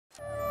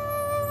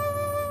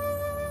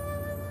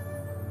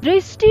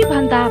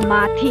दृष्टिभन्दा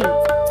माथि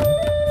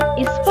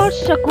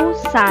स्पर्शको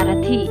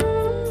सारथी,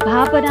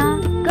 भावना,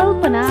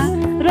 कल्पना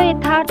र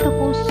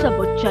यथार्थको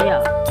समुच्चय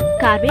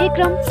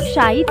कार्यक्रम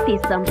साहित्य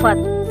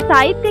सम्पद।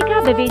 साहित्यका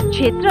विविध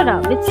क्षेत्र र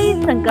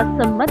विषयसँग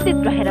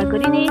सम्बन्धित रहेर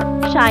गरिने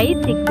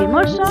साहित्यिक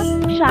विमर्श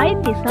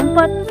साहित्य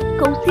सम्पद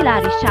कौशिला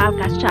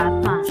रिसालका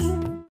साथमा।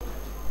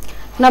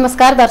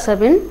 नमस्कार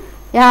दर्शकवृन्द,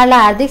 यहाँलाई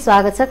हार्दिक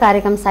स्वागत छ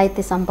कार्यक्रम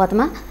साहित्य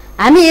सम्पदमा।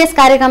 हामी यस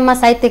कार्यक्रममा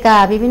साहित्यका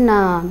विभिन्न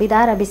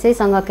विधा र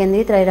विषयसँग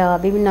केन्द्रित रहेर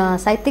विभिन्न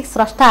साहित्यिक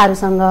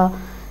स्रष्टाहरूसँग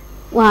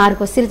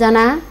उहाँहरूको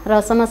सिर्जना र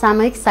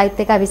समसामयिक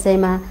साहित्यका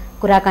विषयमा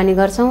कुराकानी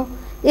गर्छौँ।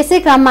 यसै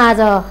क्रममा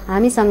आज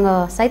हामीसँग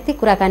साहित्यिक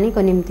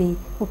कुराकानीको निम्ति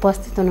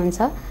उपस्थित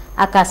हुनुहुन्छ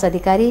आकाश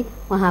अधिकारी।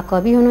 उहाँ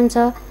कवि हुनुहुन्छ,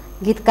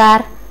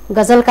 गीतकार,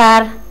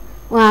 गजलकार।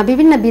 उहाँ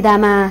विभिन्न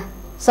विधामा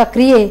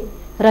सक्रिय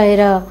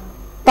रहेर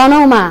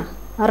तनहुमा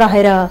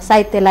रहेर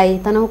साहित्यलाई,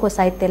 तनहुको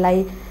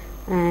साहित्यलाई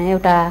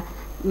एउटा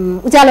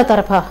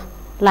उज्यालोतर्फ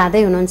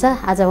लाँदै हुनुहुन्छ।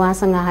 आज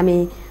उहाँसँग हामी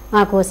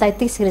उहाँको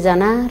साहित्यिक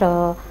सिर्जना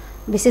र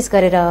विशेष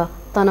गरेर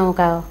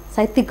तनहुका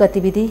साहित्यिक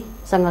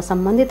गतिविधिसँग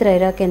सम्बन्धित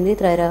रहेर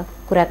केन्द्रित रहेर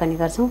कुराकानी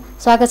गर्छौँ।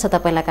 स्वागत छ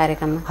तपाईँलाई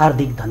कार्यक्रममा।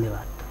 हार्दिक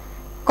धन्यवाद।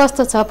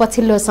 कस्तो छ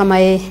पछिल्लो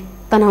समय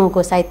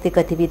तनहुको साहित्यिक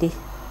गतिविधि?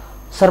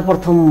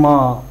 सर्वप्रथम म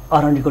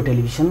अरण्यको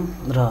टेलिभिजन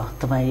र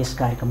तपाईँ यस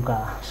कार्यक्रमका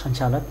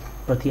सञ्चालक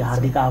प्रति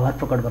हार्दिक आभार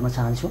प्रकट गर्न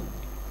चाहन्छु।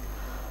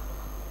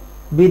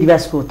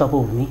 वेदव्यासको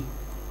तपोभूमि,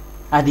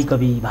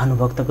 आदिकवि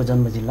भानुभक्तको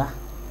जन्म जिल्ला,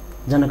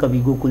 जनकवि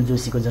गोकुल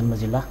जोशीको जन्म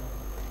जिल्ला,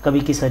 कवि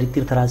केशरी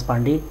तीर्थराज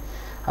पाण्डे,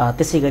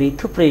 त्यसै गरी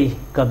थुप्रै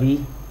कवि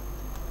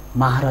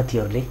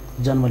महारथीहरूले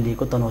जन्म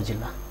लिएको तनहुँ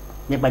जिल्ला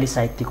नेपाली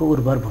साहित्यको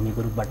उर्वर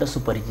भूमिको रूपबाट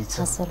सुपरिचित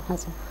छ।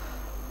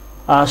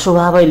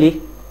 स्वभावैले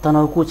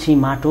तनहुँको छि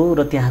माटो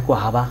र त्यहाँको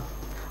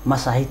हावामा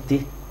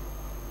साहित्य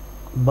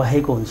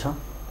बहेको हुन्छ।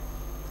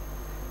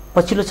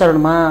 पछिल्लो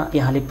चरणमा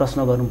यहाँले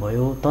प्रश्न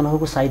गर्नुभयो,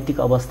 तनहुँको साहित्यिक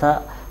अवस्था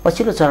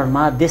पछिल्लो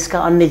चरणमा देशका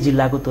अन्य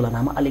जिल्लाको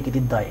तुलनामा अलिकति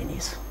दयनीय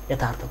छ।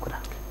 यथार्थ कुरा।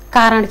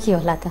 कारण के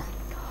होला त?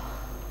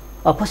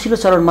 पछिल्लो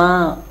चरणमा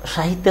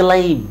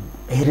साहित्यलाई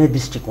हेर्ने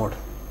दृष्टिकोण,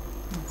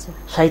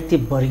 साहित्य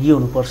वर्गीय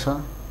हुनुपर्छ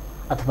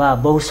अथवा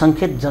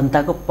बहुसङ्ख्यक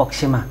जनताको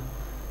पक्षमा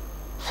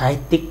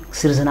साहित्यिक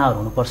सिर्जनाहरू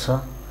हुनुपर्छ,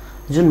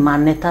 जुन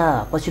मान्यता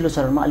पछिल्लो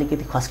चरणमा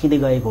अलिकति खस्किँदै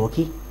गएको हो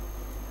कि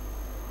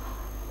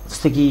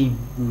जस्तो कि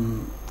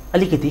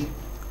अलिकति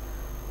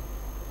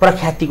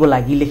प्रख्यातिको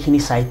लागि लेखिने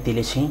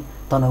साहित्यले चाहिँ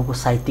तनहुँको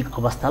साहित्यिक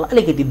अवस्थालाई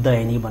अलिकति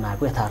दयनीय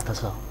बनाएको यथार्थ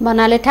छ।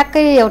 भन्नाले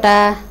ठ्याक्कै एउटा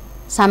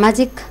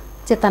सामाजिक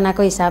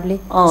चेतनाको हिसाबले,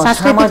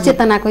 सांस्कृतिक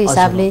चेतनाको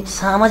हिसाबले,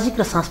 सामाजिक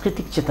र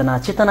सांस्कृतिक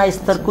चेतना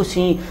स्तरको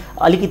चाहिँ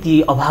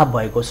अलिकति अभाव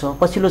भएको छ।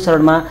 पछिल्लो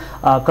चरणमा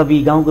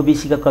कवि गाउँको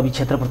बेसीका कवि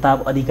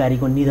क्षेत्रप्रताप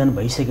अधिकारीको निधन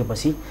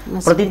भइसकेपछि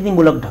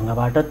प्रतिनिधिमूलक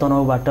ढङ्गबाट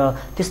तनहुँबाट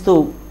त्यस्तो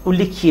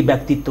उल्लेख्य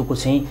व्यक्तित्वको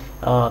चाहिँ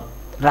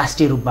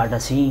राष्ट्रिय रूपबाट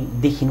चाहिँ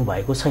देखिनु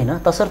भएको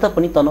छैन। तसर्थ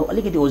पनि तनहुँ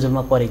अलिकति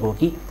ओझलमा परेको हो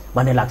कि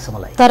भन्ने लाग्छ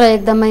मलाई। तर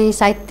एकदमै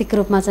साहित्यिक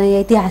रूपमा चाहिँ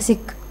ऐतिहासिक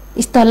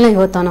स्थल नै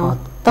हो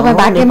तनहुँ। तपाईँ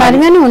भाग्यमानी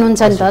नै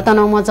हुनुहुन्छ नि त,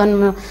 तनहुँमा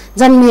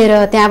जन्मिएर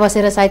त्यहाँ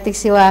बसेर साहित्यिक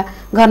सेवा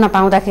गर्न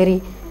पाउँदाखेरि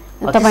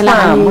तपाईँलाई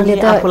हामीले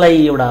त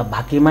आफूलाई एउटा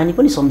भाग्यमानी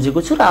पनि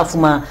सम्झेको छु र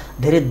आफूमा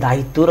धेरै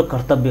दायित्व र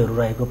कर्तव्यहरू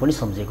रहेको पनि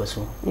सम्झेको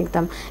छु।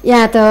 एकदम।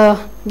 यहाँ त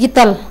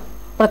गीतल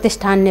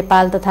प्रतिष्ठान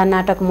नेपाल तथा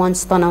नाटक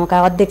मञ्च तनहुँका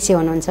अध्यक्ष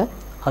हुनुहुन्छ।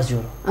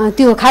 हजुर।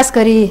 त्यो खास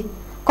गरी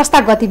कस्ता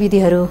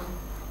गतिविधिहरू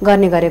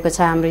गर्ने गरेको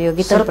छ हाम्रो यो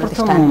गीतल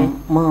प्रतिष्ठानले?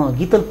 म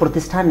गीतल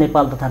प्रतिष्ठान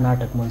नेपाल तथा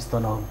नाटक मञ्च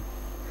तनहुँ,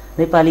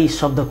 नेपाली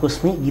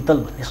शब्दकोशमै गीतल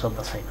भन्ने शब्द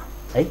छैन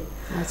है।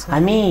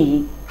 हामी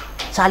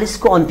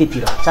 40को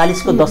अन्त्यतिर,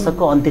 40को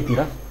दशकको अन्त्यतिर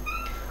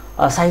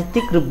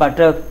साहित्यिक रूपबाट,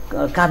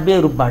 काव्य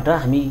रूपबाट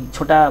हामी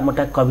छोटा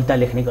मोटा कविता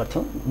लेख्ने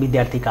गर्थ्यौँ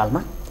विद्यार्थी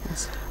कालमा।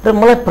 र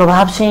मलाई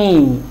प्रभाव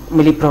चाहिँ,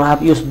 मैले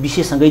प्रभाव यो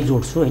विषयसँगै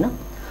जोड्छु होइन।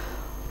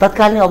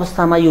 तत्कालीन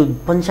अवस्थामा यो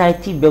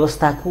पञ्चायती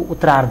व्यवस्थाको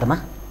उत्तरार्धमा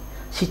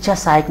शिक्षा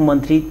सहायक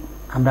मन्त्री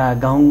हाम्रा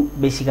गाउँ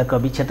बेसीका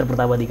कवि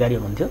क्षेत्रप्रताप अधिकारी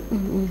हुनुहुन्थ्यो।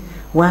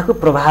 उहाँको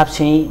प्रभाव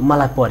चाहिँ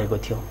मलाई परेको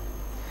थियो।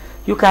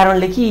 यो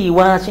कारणले कि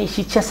उहाँ चाहिँ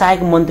शिक्षा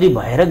सहायक मन्त्री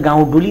भएर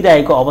गाउँ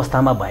डुलिरहेको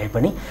अवस्थामा भए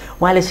पनि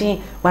उहाँले चाहिँ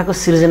उहाँको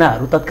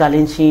सिर्जनाहरू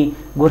तत्कालीन चाहिँ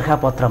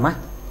गोर्खापत्रमा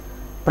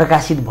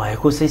प्रकाशित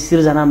भएको चाहिँ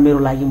सिर्जना मेरो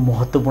लागि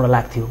महत्त्वपूर्ण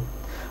लाग्थ्यो।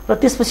 र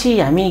त्यसपछि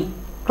हामी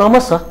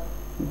क्रमशः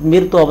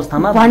मेरो त्यो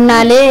अवस्थामा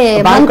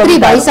भन्नाले मन्त्री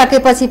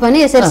भइसकेपछि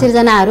पनि यसरी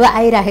सिर्जनाहरू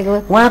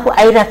आइराखेको, उहाँको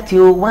आइरहेको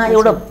थियो। उहाँ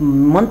एउटा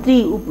मन्त्री,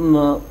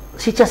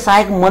 शिक्षा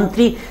सहायक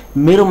मन्त्री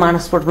मेरो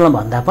मानसपटमा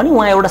भन्दा पनि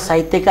उहाँ एउटा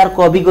साहित्यकार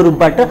कविको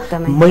रूपबाट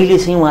मैले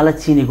चाहिँ उहाँलाई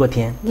चिनेको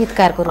थिएँ,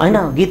 गीतकारको होइन,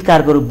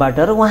 गीतकारको रूपबाट।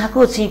 र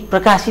उहाँको चाहिँ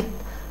प्रकाशित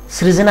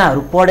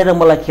सृजनाहरू पढेर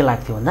मलाई के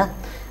लाग्थ्यो भन्दा,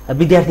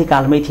 विद्यार्थी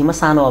कालमै थिएँ, म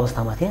सानो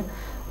अवस्थामा थिएँ,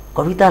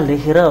 कविता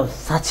लेखेर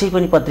साँच्चै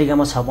पनि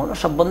पत्रिकामा छपाउन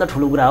सबभन्दा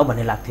ठुलो कुरा हो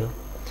भन्ने लाग्थ्यो।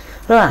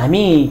 र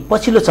हामी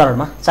पछिल्लो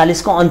चरणमा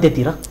 40को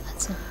अन्त्यतिर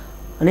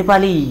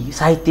नेपाली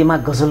साहित्यमा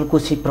गजलको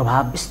चाहिँ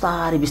प्रभाव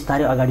बिस्तारै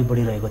बिस्तारै अगाडि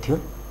बढिरहेको थियो।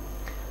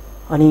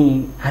 अनि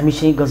हामी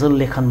चाहिँ गजल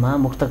लेखनमा,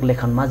 मुक्तक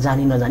लेखनमा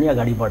जानी नजानी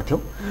अगाडि बढ्थ्यौँ।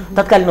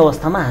 तत्कालीन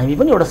अवस्थामा हामी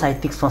पनि एउटा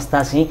साहित्यिक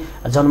संस्था चाहिँ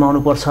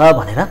जन्माउनुपर्छ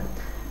भनेर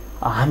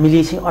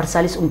हामीले चाहिँ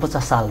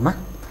 48-49 सालमा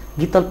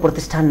गीतल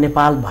प्रतिष्ठान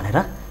नेपाल भनेर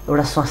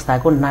एउटा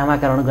संस्थाको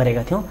नामाकरण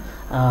गरेका थियौँ।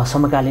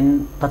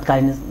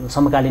 तत्कालीन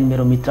समकालीन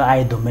मेरो मित्र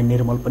आय धुम्मे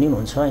निर्मल पनि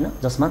हुनुहुन्छ होइन,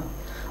 जसमा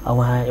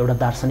उहाँ एउटा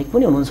दार्शनिक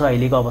पनि हुनुहुन्छ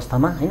अहिलेको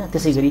अवस्थामा होइन।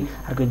 त्यसै गरी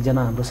अर्को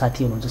एकजना हाम्रो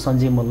साथी हुनुहुन्छ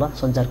सञ्जय मल्ल,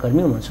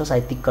 सञ्चारकर्मी हुनुहुन्छ,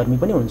 साहित्यिक कर्मी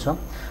पनि हुनुहुन्छ।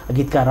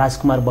 गीतकार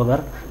राजकुमार बगर,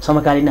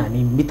 समकालीन हामी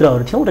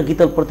मित्रहरू थियौँ र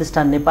गीतल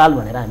प्रतिष्ठान नेपाल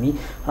भनेर हामी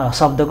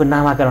शब्दको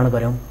नामाकरण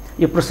गऱ्यौँ।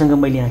 यो प्रसङ्ग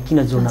मैले यहाँ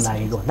किन जोड्न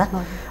लागेको भन्दा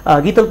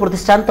गीतल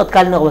प्रतिष्ठान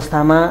तत्कालीन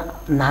अवस्थामा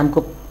नामको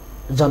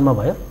जन्म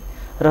भयो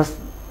र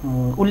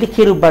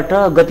उल्लेख्य रूपबाट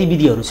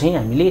गतिविधिहरू चाहिँ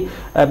हामीले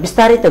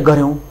बिस्तारै त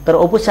गऱ्यौँ, तर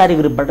औपचारिक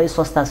रूपबाट यो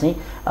संस्था चाहिँ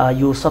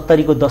यो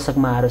 70 को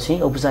दशकमा आएर चाहिँ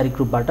औपचारिक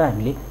रूपबाट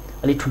हामीले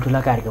अलिक ठुल्ठुला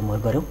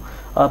कार्यक्रमहरू गऱ्यौँ।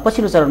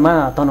 पछिल्लो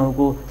चरणमा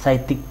तनहुँको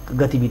साहित्यिक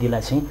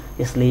गतिविधिलाई चाहिँ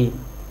यसले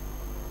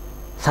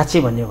साँच्चै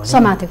भन्यो भने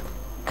समात्यो,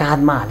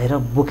 काँधमा हालेर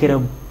बोकेर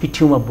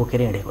पिठ्यौमा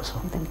बोकेर हिँडेको छ।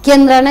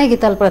 केन्द्र नै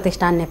गीतल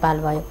प्रतिष्ठान नेपाल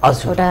भयो,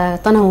 एउटा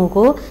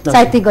तनहुँको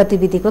साहित्यिक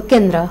गतिविधिको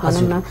केन्द्र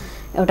भनौँ न,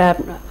 एउटा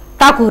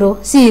टाकुरो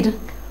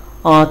शिर।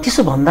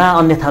 त्यसो भन्दा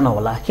अन्यथा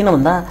नहोला, किन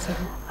भन्दा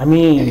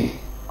हामी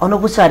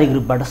अनौपचारिक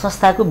रूपबाट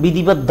संस्थाको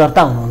विधिवत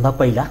दर्ता हुनुभन्दा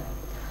पहिला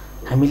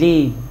हामीले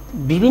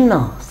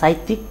विभिन्न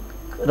साहित्यिक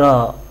र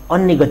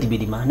अन्य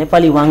गतिविधिमा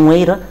नेपाली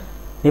वाङ्मय र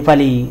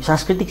नेपाली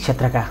सांस्कृतिक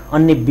क्षेत्रका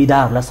अन्य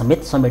विधाहरूलाई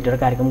समेत समेटेर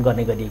कार्यक्रम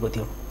गर्ने गरिएको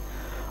थियो।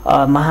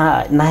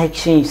 महानायक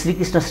चाहिँ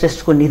श्रीकृष्ण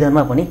श्रेष्ठको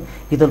निधनमा पनि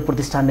गीतल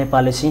प्रतिष्ठान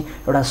नेपालले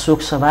चाहिँ एउटा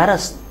शोक सभा र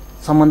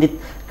सम्बन्धित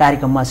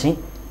कार्यक्रममा चाहिँ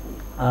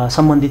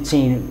सम्बन्धित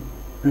चाहिँ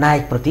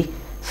नायकप्रति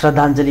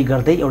श्रद्धाञ्जली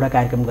गर्दै एउटा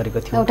कार्यक्रम गरेको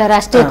थियो। एउटा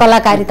राष्ट्रिय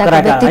कलाकारिताको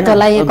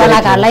व्यक्तित्वलाई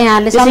कलाकारलाई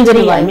यहाँले सम्झिनु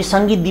भयो। हामी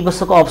सङ्गीत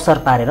दिवसको अवसर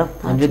पारेर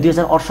हामीले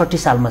 2068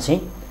 सालमा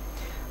चाहिँ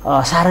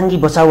सारङ्गी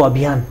बचाऊ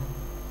अभियान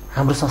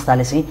हाम्रो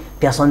संस्थाले चाहिँ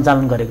त्यहाँ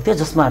सञ्चालन गरेको थियो,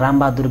 जसमा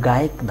रामबहादुर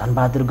गायक,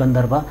 धनबहादुर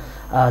गन्धर्व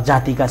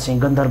जातिका चाहिँ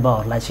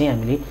गन्धर्वहरूलाई चाहिँ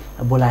हामीले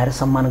बोलाएर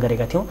सम्मान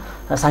गरेका थियौँ।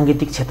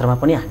 साङ्गीतिक क्षेत्रमा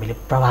पनि हामीले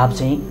प्रभाव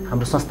चाहिँ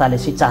हाम्रो संस्थाले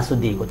चाहिँ चासो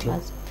दिएको थियो।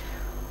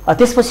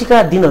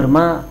 त्यसपछिका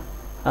दिनहरूमा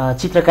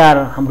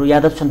चित्रकार हाम्रो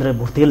यादवचन्द्र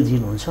भुर्तेलजी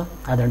हुनुहुन्छ,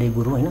 आदरणीय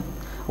गुरु होइन,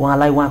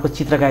 उहाँलाई उहाँको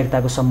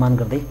चित्रकारिताको सम्मान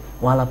गर्दै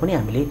उहाँलाई पनि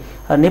हामीले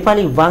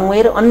नेपाली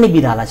वाङ्मय र अन्य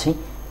विधालाई चाहिँ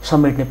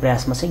समेट्ने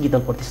प्रयासमा चाहिँ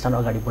गीतल प्रतिष्ठान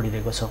अगाडि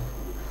बढिरहेको छ।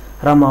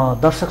 र म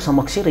दर्शक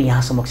समक्ष र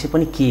यहाँ समक्ष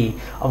पनि के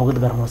अवगत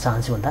गराउन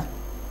चाहन्छु भन्दा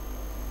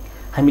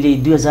हामीले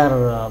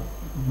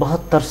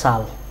 2072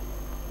 साल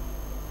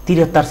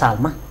 73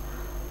 सालमा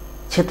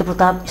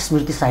क्षेत्रप्रताप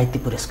स्मृति साहित्य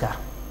पुरस्कार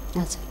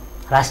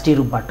राष्ट्रिय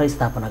रूपबाट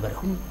स्थापना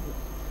गर्यौँ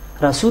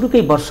र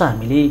सुरुकै वर्ष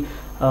हामीले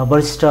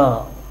वरिष्ठ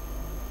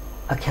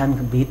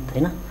आख्यानविद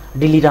होइन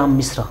डिलिराम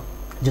मिश्र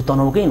जो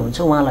तनहुँकै हुनुहुन्छ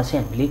उहाँलाई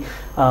चाहिँ हामीले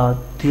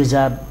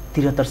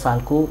 2073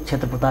 सालको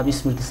क्षेत्रप्रताप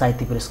स्मृति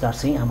साहित्य पुरस्कार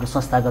चाहिँ हाम्रो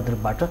संस्थागत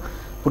रूपबाट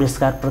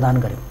पुरस्कार प्रदान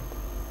गर्यौँ।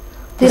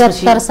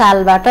 73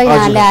 सालबाट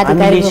यहाँले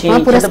आधिकारिक रूपमा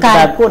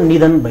पुरस्कारको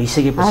निधन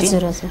भइसकेपछि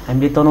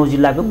हामीले तनहुँ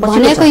जिल्लाको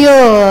भनेको यो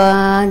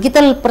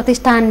गीतल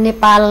प्रतिष्ठान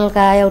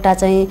नेपालका एउटा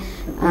चाहिँ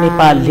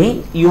नेपालले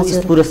यो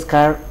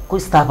पुरस्कारको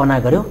स्थापना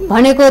गर्यो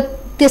भनेको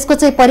त्यसको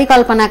चाहिँ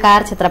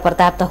परिकल्पनाकार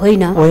क्षेत्रप्रताप त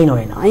होइन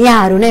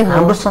यहाँहरू नै हो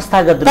हाम्रो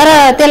संस्थागत,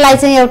 तर त्यसलाई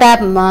चाहिँ एउटा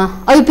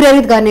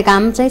अभिप्रेरित गर्ने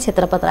काम चाहिँ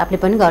क्षेत्रप्रतापले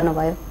पनि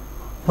गर्नुभयो।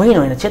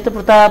 होइन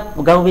क्षेत्रप्रताप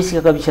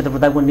गाउँबेसीका कवि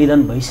क्षेत्रप्रतापको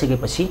निधन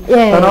भइसकेपछि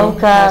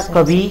तनहुँका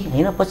कवि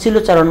होइन पछिल्लो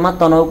चरणमा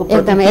तनहुँको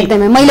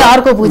एकदमै मैले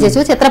अर्को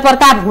बुझेछु,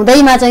 क्षेत्रप्रताप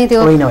हुँदैमा चाहिँ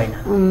त्यो होइन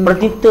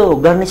प्रतिनिधित्व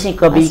गर्ने चाहिँ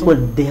कविको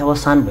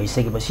देहावसान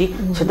भइसकेपछि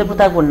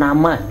क्षेत्रप्रतापको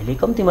नाममा हामीले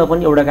कम्तीमा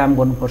पनि एउटा काम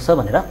गर्नुपर्छ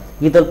भनेर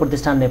गीतल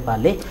प्रतिष्ठान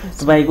नेपालले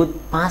तपाईँको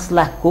 5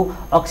 लाखको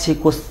अक्षय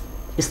कोष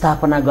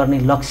स्थापना गर्ने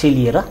लक्ष्य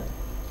लिएर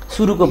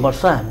सुरुको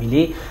वर्ष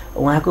हामीले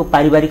उहाँको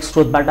पारिवारिक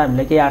स्रोतबाट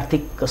हामीलाई केही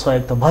आर्थिक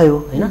सहयोग त भयो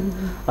होइन,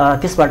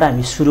 त्यसबाट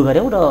हामी सुरु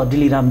गऱ्यौँ र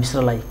डिलिराम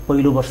मिश्रलाई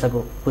पहिलो वर्षको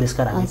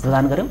पुरस्कार हामी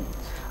प्रदान गऱ्यौँ।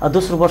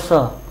 दोस्रो वर्ष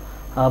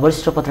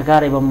वरिष्ठ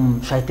पत्रकार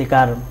एवं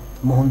साहित्यकार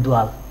मोहन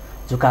दुवाल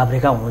जो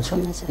काभ्रेका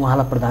हुनुहुन्छ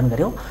उहाँलाई प्रदान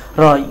गऱ्यौँ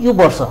र यो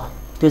वर्ष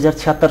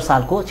 2076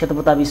 सालको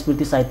क्षेत्रप्रताप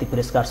स्मृति साहित्य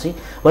पुरस्कार चाहिँ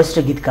वरिष्ठ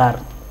गीतकार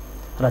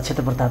र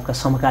क्षेत्रप्रतापका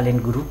समकालीन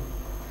गुरु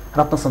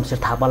रत्न शमशेर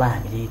थापालाई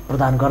हामीले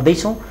प्रदान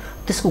गर्दैछौँ।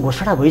 त्यसको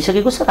घोषणा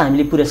भइसकेको छ र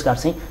हामीले पुरस्कार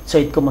चाहिँ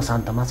चैतको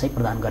मसान्तमा चाहिँ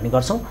प्रदान गर्ने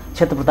गर्छौँ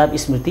क्षेत्रप्रताप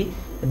स्मृति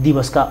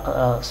दिवसका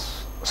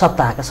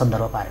सप्ताहका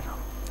सन्दर्भ पारेर।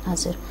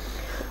 हजुर।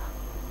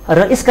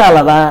 र यसका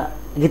अलावा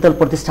गीतल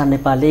प्रतिष्ठान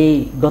नेपालले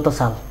गत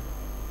साल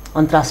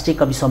अन्तर्राष्ट्रिय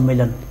कवि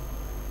सम्मेलन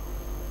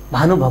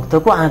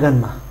भानुभक्तको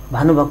आँगनमा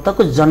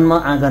भानुभक्तको जन्म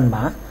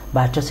आँगनमा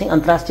बाट चाहिँ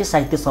अन्तर्राष्ट्रिय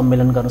साहित्य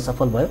सम्मेलन गर्न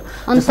सफल भयो।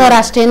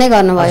 अन्तर्राष्ट्रिय नै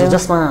गर्नुभयो,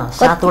 जसमा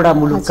 7 वटा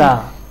मुलुकका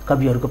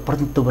कविहरूको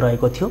प्रतिनिधित्व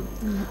रहेको थियो,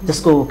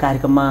 जसको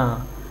कार्यक्रममा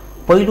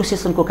पहिलो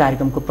सेसनको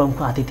कार्यक्रमको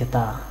प्रमुख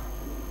आतिथ्यता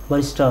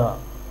वरिष्ठ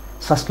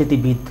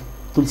संस्कृतिविद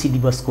तुलसी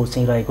दिवसको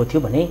चाहिँ रहेको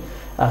थियो भने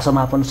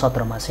समापन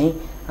सत्रमा चाहिँ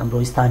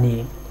हाम्रो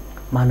स्थानीय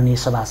माननीय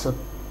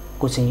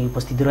सभासदको चाहिँ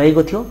उपस्थिति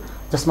रहेको थियो,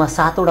 जसमा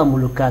 7 वटा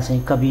मुलुकका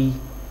चाहिँ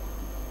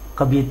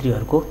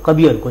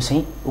कविहरूको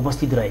चाहिँ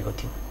उपस्थिति रहेको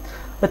थियो।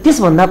 र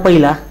त्यसभन्दा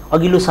पहिला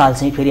अघिल्लो साल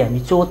चाहिँ फेरि हामी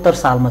 74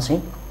 सालमा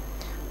चाहिँ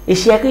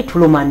एसियाकै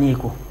ठुलो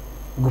मानिएको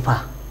गुफा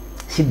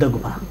सिद्ध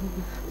गुफा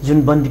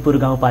जुन बन्दीपुर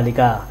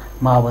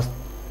गाउँपालिकामा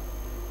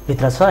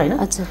भित्र छ होइन,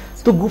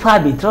 त्यो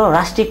गुफाभित्र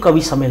राष्ट्रिय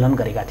कवि सम्मेलन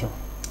गरेका थियौँ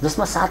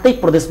जसमा 7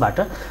 प्रदेशबाट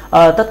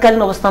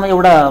तत्कालीन अवस्थामा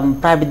एउटा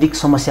प्राविधिक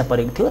समस्या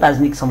परेको थियो,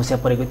 राजनीतिक समस्या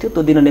परेको थियो।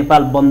 त्यो दिन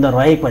नेपाल बन्द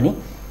रहे पनि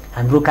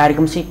हाम्रो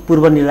कार्यक्रम चाहिँ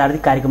पूर्व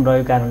निर्धारित कार्यक्रम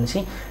रहेको कारणले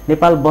चाहिँ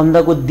नेपाल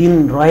बन्दको दिन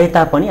रहे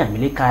तापनि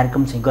हामीले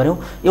कार्यक्रम चाहिँ गऱ्यौँ।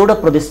 एउटा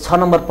प्रदेश 6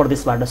 नम्बर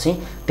प्रदेशबाट चाहिँ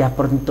त्यहाँ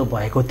प्रतिनिधित्व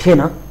भएको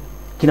थिएन,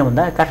 किन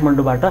भन्दा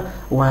काठमाडौँबाट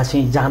उहाँ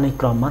चाहिँ जाने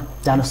क्रममा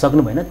जान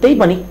सक्नु भएन। त्यही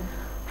पनि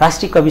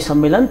राष्ट्रिय कवि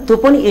सम्मेलन त्यो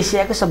पनि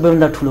एसियाकै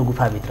सबैभन्दा ठुलो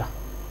गुफाभित्र।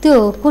 त्यो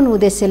कुन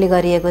उद्देश्यले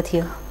गरिएको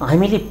थियो?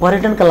 हामीले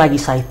पर्यटनका लागि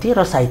साहित्य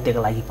र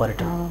साहित्यका लागि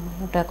पर्यटन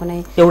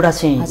एउटा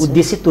चाहिँ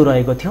उद्देश्य त्यो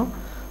रहेको थियो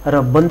र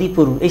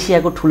बन्दीपुर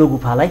एसियाको ठुलो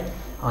गुफालाई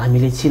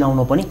हामीले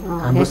चिनाउन पनि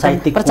हाम्रो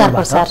साहित्यिक प्रचार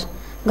प्रसार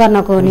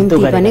गर्नको निम्ति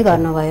पनि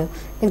गर्नुभयो।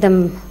 एकदम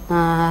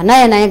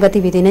नयाँ नयाँ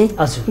गतिविधि नै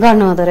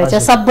गर्नुहुँदो रहेछ।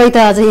 सबै त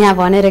अझै यहाँ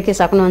भनेर के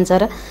सक्नुहुन्छ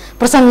र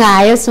प्रसङ्ग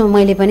आयो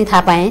मैले पनि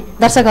थाहा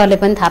पाएँ, दर्शकहरूले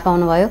पनि थाहा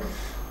पाउनुभयो।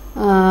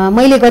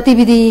 मैले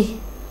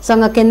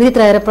गतिविधिसँग केन्द्रित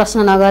रहेर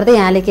प्रश्न नगर्दै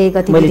यहाँले केही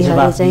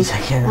गतिविधिहरू चाहिँ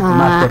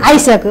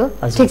आइसक्यो।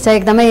 ठिक छ,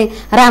 एकदमै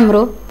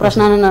राम्रो।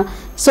 प्रश्न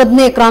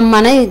सोध्ने क्रममा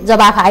नै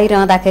जवाफ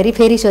आइरहँदाखेरि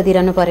फेरि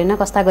सोधिरहनु परेन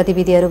कस्ता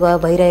गतिविधिहरू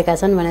भइरहेका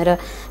छन् भनेर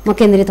म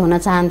केन्द्रित हुन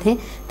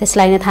चाहन्थेँ।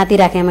 त्यसलाई नै थाँती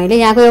राखेँ मैले।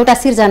 यहाँको एउटा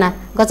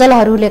सिर्जना,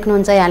 गजलहरू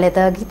लेख्नुहुन्छ यहाँले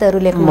त, गीतहरू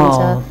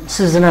लेख्नुहुन्छ।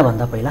 सिर्जना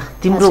भन्दा पहिला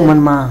तिम्रो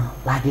मनमा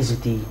लागे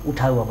जति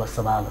उठाऊ अब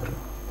सवालहरू,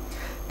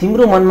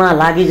 तिम्रो मनमा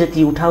लागे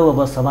जति उठाऊ अब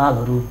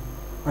सवालहरू,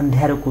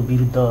 अन्ध्यारोको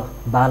विरुद्ध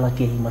बाल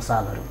केही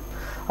मसालहरू।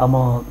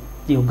 म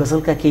यो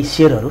गजलका केही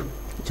शेरहरू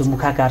जो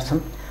मुखाकार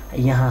छन्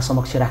यहाँ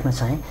समक्ष राख्न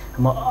चाहेँ।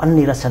 म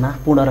अन्य रचना,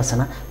 पूर्ण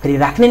रचना फेरि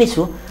राख्ने नै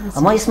छु।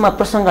 म यसमा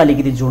प्रसङ्ग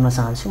अलिकति जोड्न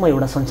चाहन्छु। म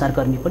एउटा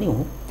सञ्चारकर्मी पनि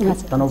हुँ।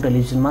 तनहुँ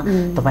टेलिभिजनमा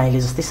तपाईँले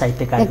जस्तै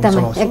साहित्य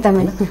कार्यक्रम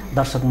चलाउँछु।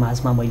 दर्शक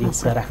माझमा मैले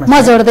कुरा राख्न म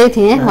जोड्दै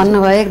थिएँ,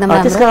 भन्नुभयो एकदम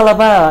राम्रो। त्यसका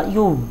अलावा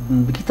यो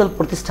गीतल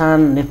प्रतिष्ठान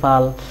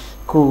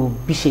नेपालको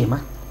विषयमा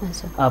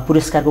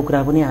पुरस्कारको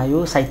कुरा पनि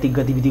आयो, साहित्यिक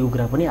गतिविधिको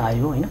कुरा पनि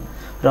आयो होइन।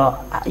 र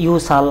यो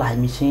साल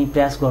हामी चाहिँ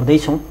प्रयास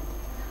गर्दैछौँ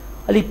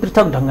अलिक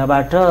पृथक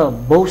ढङ्गबाट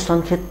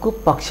बहुसङ्ख्यकको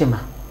पक्षमा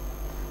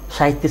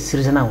साहित्य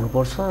सिर्जना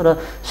हुनुपर्छ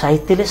र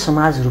साहित्यले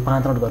समाज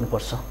रूपान्तरण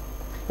गर्नुपर्छ,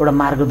 एउटा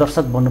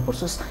मार्गदर्शक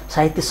बन्नुपर्छ।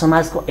 साहित्य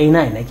समाजको ऐना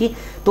होइन कि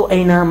त्यो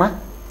ऐनामा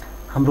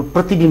हाम्रो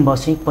प्रतिबिम्ब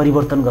चाहिँ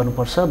परिवर्तन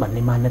गर्नुपर्छ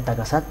भन्ने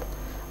मान्यताका साथ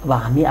अब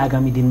हामी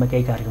आगामी दिनमा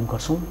केही कार्यक्रम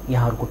गर्छौँ।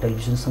 यहाँहरूको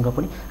टेलिभिजनसँग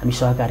पनि हामी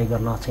सहकार्य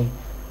गर्न चाहिँ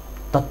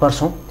तत्पर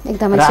छौँ।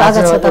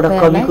 एउटा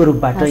कविको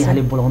रूपबाट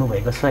यहाँले बोलाउनु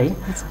भएको छ है।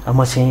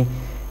 म चाहिँ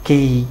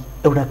केही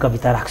एउटा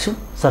कविता राख्छु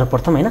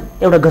सर्वप्रथम होइन,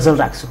 एउटा गजल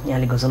राख्छु।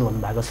 यहाँले गजल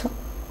भन्नुभएको छ।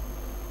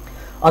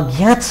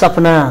 अज्ञात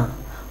सपना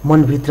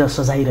मनभित्र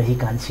सजाइरही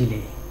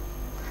कान्छीले,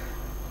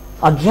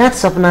 अज्ञात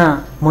सपना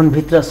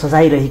मनभित्र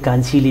सजाइरही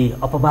कान्छीले,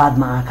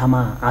 अपवादमा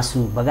आँखामा आँसु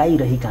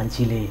बगाइरही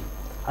कान्छीले,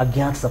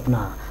 अज्ञात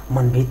सपना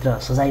मनभित्र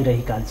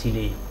सजाइरही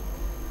कान्छीले,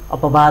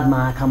 अपवादमा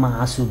आँखामा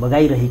आँसु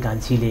बगाइरही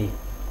कान्छीले,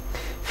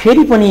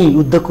 फेरि पनि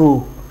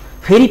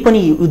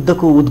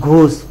युद्धको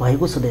उद्घोष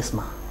भएको छ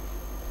देशमा,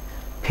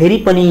 फेरि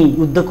पनि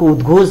युद्धको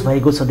उद्घोष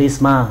भएको छ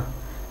देशमा,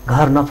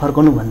 घर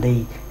नफर्कनु भन्दै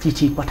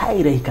चिठी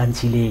पठाइरही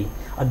कान्छीले,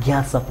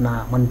 अज्ञात सपना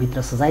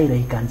मनभित्र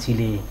सजाइरही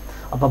कान्छीले,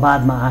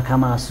 अपवादमा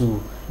आँखामा आँसु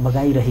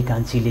बगाइरही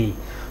कान्छीले,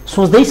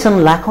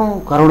 सोच्दैछन् लाखौँ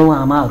करोडौँ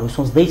आमाहरू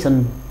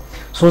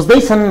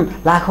सोच्दैछन्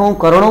लाखौँ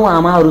करोडौँ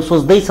आमाहरू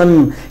सोच्दैछन्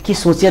कि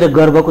सोचेर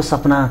गर्वको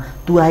सपना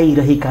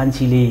तुहाइरही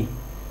कान्छीले,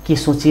 के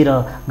सोचेर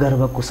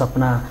गर्वको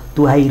सपना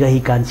तुहाइरही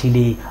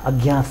कान्छीले,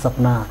 अज्ञात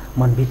सपना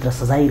मनभित्र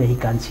सजाइरही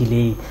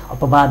कान्छीले,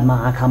 अपवादमा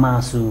आँखामा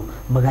आँसु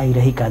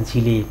बगाइरही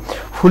कान्छीले,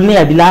 फुल्ने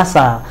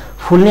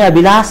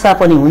अभिलाषा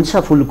पनि हुन्छ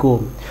फुलको,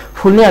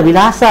 फुल्ने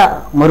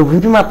अभिलाषा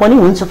मरुभूमिमा पनि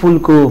हुन्छ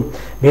फुलको,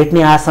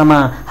 भेट्ने आशामा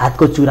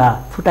हातको चुरा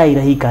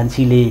फुटाइरही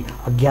कान्छीले,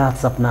 अज्ञात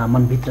सपना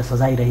मनभित्र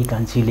सजाइरही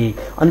कान्छीले।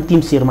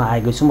 अन्तिम शेरमा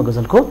आएको छु म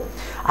गजलको।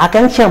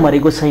 आकांक्षा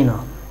मरेको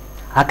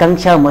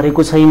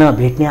छैन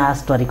भेट्ने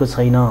आश टरेको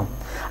छैन,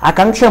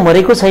 आकांक्षा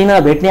मरेको छैन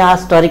भेट्ने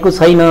आश टरेको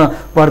छैन,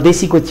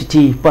 परदेशीको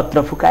चिठी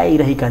पत्र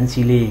फुकाइरही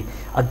कान्छीले,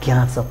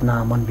 अज्ञात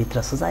सपना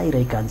मनभित्र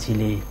सजाइरही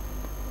कान्छीले,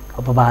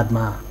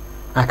 अपवादमा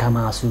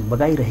आँखामा आँसु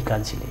बगाइरही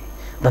कान्छीले।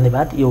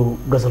 धन्यवाद यो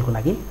गजलको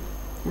लागि।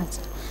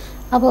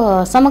 अब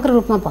समग्र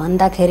रूपमा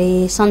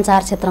भन्दाखेरि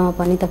सञ्चार क्षेत्रमा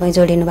पनि तपाईँ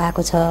जोडिनु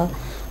भएको छ,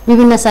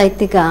 विभिन्न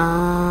साहित्यिक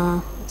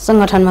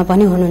सङ्गठनमा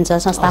पनि हुनुहुन्छ,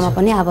 संस्थामा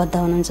पनि आबद्ध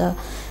हुनुहुन्छ।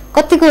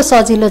 कतिको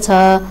सजिलो छ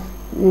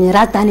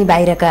राजधानी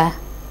बाहिरका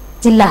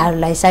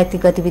जिल्लाहरूलाई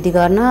साहित्यिक गतिविधि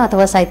गर्न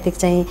अथवा साहित्यिक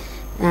चाहिँ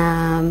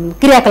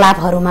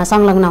क्रियाकलापहरूमा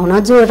संलग्न हुन,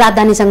 जो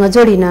राजधानीसँग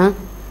जोडिन?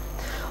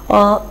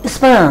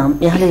 यसमा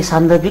यहाँले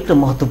सान्दर्भिक र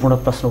महत्त्वपूर्ण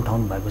प्रश्न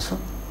उठाउनु भएको छ।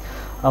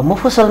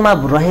 मफसलमा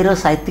रहेर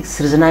साहित्यिक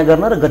सृजना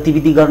गर्न र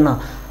गतिविधि गर्न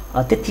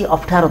त्यति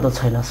अप्ठ्यारो त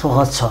छैन,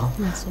 सहज छ।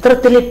 तर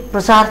त्यसले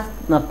प्रचार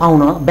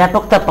पाउन,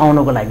 व्यापकता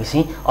पाउनको लागि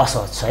चाहिँ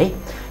असहज छ है।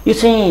 यो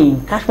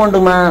चाहिँ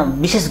काठमाडौँमा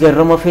विशेष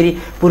गरेर म फेरि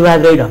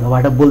पूर्वाग्रही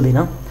ढङ्गबाट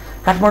बोल्दिनँ।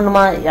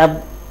 काठमाडौँमा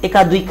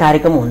एका दुई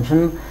कार्यक्रम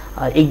हुन्छन्,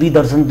 1-2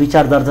 दर्जन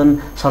 2-4 दर्जन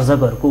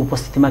सर्जकहरूको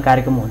उपस्थितिमा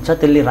कार्यक्रम हुन्छ।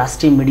 त्यसले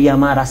राष्ट्रिय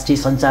मिडियामा, राष्ट्रिय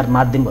सञ्चार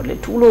माध्यमहरूले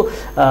ठुलो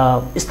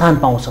स्थान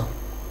पाउँछ।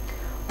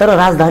 तर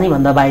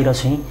राजधानीभन्दा बाहिर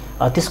चाहिँ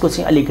त्यसको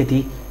चाहिँ अलिकति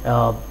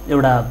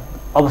एउटा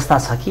अवस्था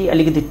छ कि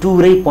अलिकति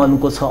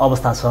टुरैपनको छ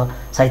अवस्था छ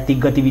साहित्यिक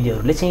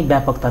गतिविधिहरूले चाहिँ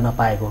व्यापकता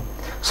नपाएको।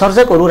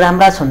 सर्जकहरू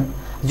राम्रा छन्,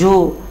 जो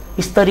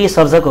स्तरीय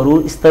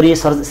सर्जकहरू स्तरीय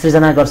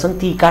सृजना गर्छन्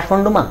ती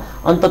काठमाडौँमा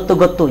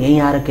अन्तत्वगत्तो यहीँ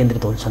आएर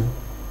केन्द्रित हुन्छन्।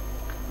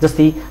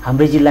 जस्तै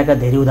हाम्रै जिल्लाका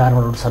धेरै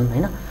उदाहरणहरू छन्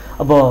होइन।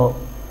 अब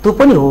त्यो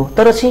पनि हो,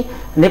 तर चाहिँ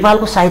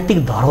नेपालको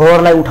साहित्यिक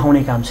धरोहरलाई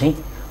उठाउने काम चाहिँ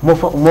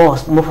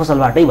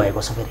मोफसलबाटै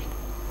भएको छ फेरि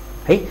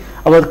है।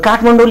 अब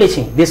काठमाडौँले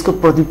चाहिँ देशको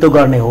प्रतिनिधित्व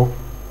गर्ने हो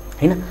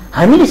होइन,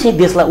 हामीले चाहिँ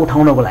देशलाई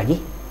उठाउनको लागि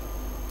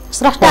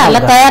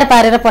स्रष्टाहरूलाई तयार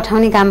पारेर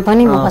पठाउने काम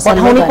पनि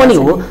पठाउने पनि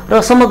हो।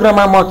 र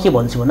समग्रमा म के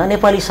भन्छु भन्दा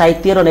नेपाली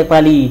साहित्य र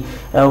नेपाली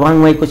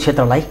वाङ्मयको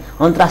क्षेत्रलाई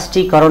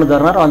अन्तर्राष्ट्रियकरण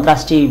गर्न र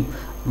अन्तर्राष्ट्रिय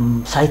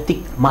साहित्यिक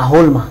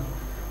माहौलमा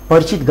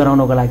परिचित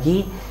गराउनको लागि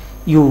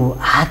यो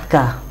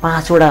हातका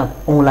 5वटा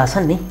औँला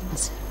छन् नि,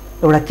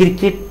 एउटा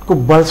क्रिकेटको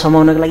बल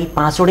समाउनको लागि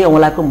 5वटै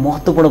औँलाको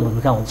महत्त्वपूर्ण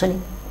भूमिका हुन्छ नि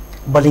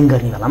बलिङ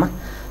गर्ने बेलामा।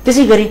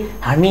 त्यसै गरी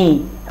हामी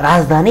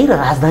राजधानी र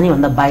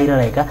राजधानीभन्दा बाहिर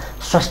रहेका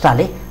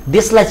स्रष्टाले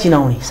देशलाई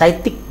चिनाउने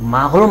साहित्यिक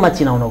माहौलमा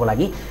चिनाउनको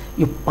लागि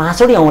यो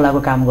 5वटै औँलाको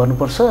काम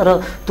गर्नुपर्छ र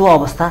त्यो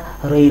अवस्था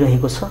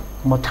रहिरहेको छ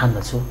म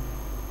ठान्दछु।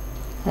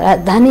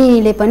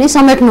 राजधानीले पनि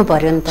समेट्नु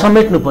पर्यो नि त,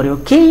 समेट्नु पर्यो।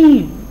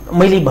 केही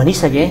मैले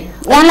भनिसकेँ,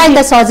 यहाँलाई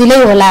त सजिलै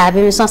होला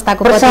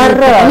संस्थाको प्रचार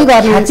र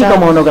ख्याति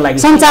कमाउनको लागि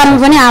सञ्चारमा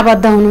पनि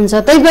आबद्ध हुनुहुन्छ,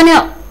 तै पनि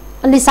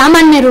अलि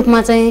सामान्य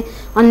रूपमा चाहिँ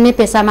अन्य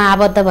पेसामा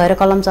आबद्ध भएर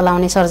कलम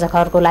चलाउने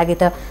सर्जकहरूको लागि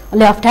त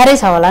अलि अप्ठ्यारै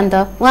छ होला नि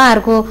त।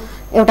 उहाँहरूको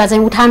एउटा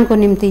चाहिँ उठानको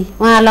निम्ति,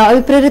 उहाँलाई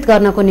अभिप्रेरित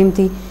गर्नको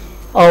निम्ति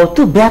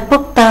त्यो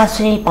व्यापकता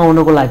चाहिँ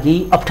पाउनको लागि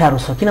अप्ठ्यारो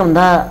छ। किन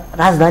भन्दा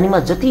राजधानीमा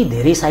जति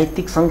धेरै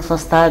साहित्यिक सङ्घ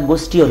संस्था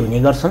गोष्ठीहरू हुने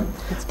गर्छन्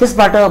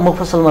त्यसबाट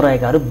मफसलमा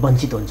रहेकाहरू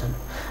वञ्चित हुन्छन्।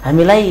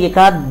 हामीलाई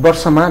एकाध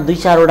वर्षमा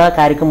 2-4वटा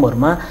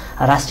कार्यक्रमहरूमा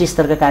राष्ट्रिय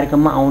स्तरका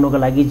कार्यक्रममा आउनको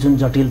लागि जुन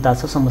जटिलता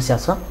छ, समस्या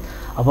छ,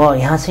 अब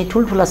यहाँ चाहिँ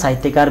ठुल्ठुला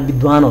साहित्यकार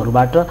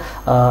विद्वानहरूबाट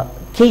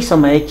केही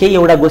समय केही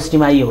एउटा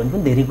गोष्ठीमा आइयो भने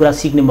पनि धेरै कुरा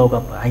सिक्ने मौका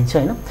पाइन्छ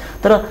होइन।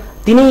 तर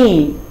तिनै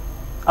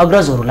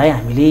अग्रजहरूलाई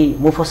हामीले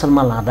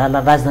मुफसलमा लाँदा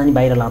राजधानी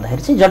बाहिर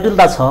लाँदाखेरि चाहिँ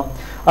जटिलता छ।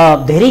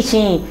 धेरै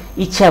चाहिँ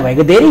इच्छा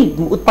भएको धेरै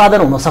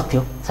उत्पादन हुन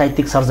सक्थ्यो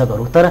साहित्यिक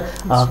सर्जकहरू, तर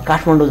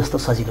काठमाडौँ जस्तो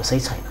सजिलो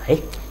चाहिँ छैन है।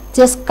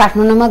 त्यस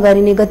काठमाडौँमा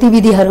गरिने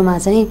गतिविधिहरूमा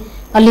चाहिँ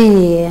अलि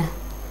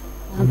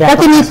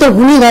प्रतिनिधित्व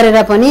हुने गरेर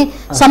पनि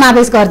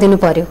समावेश गरिदिनु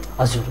पर्यो।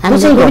 हजुर,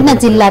 हामीले विभिन्न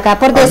जिल्लाका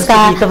प्रदेशका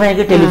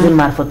तपाईँकै टेलिभिजन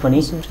मार्फत पनि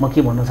म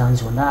के भन्न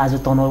चाहन्छु भन्दा आज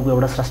तनहुको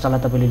एउटा स्रष्टालाई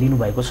तपाईँले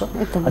लिनुभएको छ,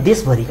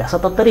 देशभरिका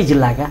 77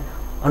 जिल्लाका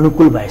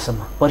अनुकूल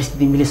भएसम्म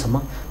परिस्थिति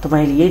मिलेसम्म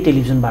तपाईँले यही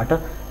टेलिभिजनबाट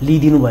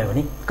लिइदिनु भयो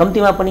भने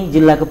कम्तीमा पनि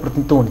जिल्लाको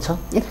प्रतिनिधित्व हुन्छ।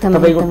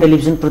 तपाईँको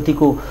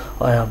टेलिभिजनप्रतिको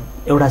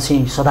एउटा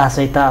चाहिँ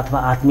सदाशयता अथवा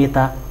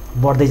आत्मीयता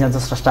बढ्दै जान्छ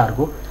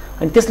स्रष्टाहरूको,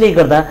 अनि त्यसले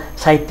गर्दा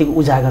साहित्यिक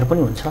उजागर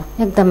पनि हुन्छ।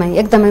 एकदमै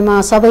एकदमै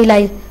म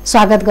सबैलाई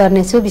स्वागत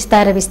गर्नेछु।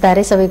 बिस्तारै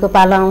बिस्तारै सबैको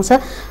पालो आउँछ,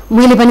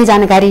 मैले पनि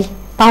जानकारी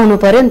पाउनु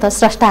पर्यो नि त।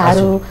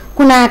 स्रष्टाहरू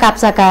कुना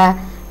काप्चाका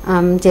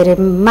के अरे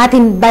माथि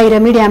बाहिर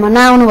मिडियामा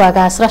नआउनु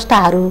भएका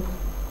स्रष्टाहरू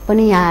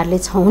पनि यहाँहरूले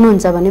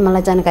हुनुहुन्छ भने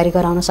मलाई जानकारी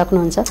गराउन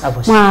सक्नुहुन्छ।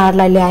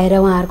 उहाँहरूलाई ल्याएर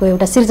उहाँहरूको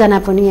एउटा सिर्जना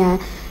पनि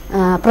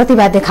यहाँ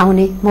प्रतिभा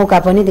देखाउने मौका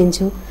पनि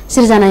दिन्छु,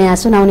 सिर्जना यहाँ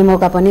सुनाउने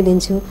मौका पनि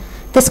दिन्छु।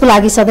 त्यसको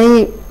लागि सधैँ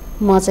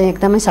म चाहिँ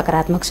एकदमै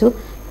सकारात्मक छु।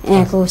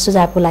 यहाँको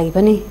सुझावको लागि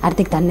पनि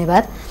हार्दिक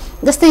धन्यवाद।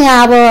 जस्तै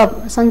यहाँ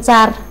अब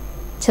सञ्चार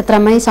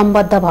क्षेत्रमै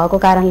सम्बद्ध भएको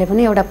कारणले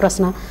पनि एउटा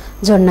प्रश्न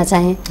जोड्न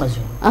चाहे।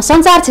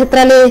 सञ्चार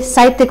क्षेत्रले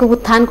साहित्यको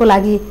उत्थानको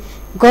लागि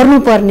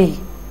गर्नुपर्ने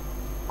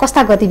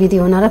कस्ता गतिविधि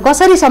हुन र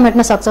कसरी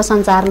समेट्न सक्छ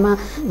सञ्चारमा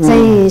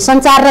चाहिँ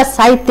सञ्चार र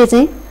साहित्य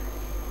चाहिँ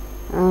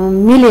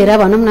मिलेर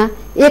भनौँ न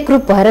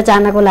एकरूप भएर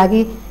जानको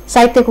लागि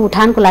साहित्यको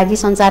उठानको लागि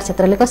सञ्चार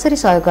क्षेत्रले कसरी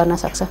सहयोग गर्न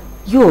सक्छ?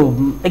 यो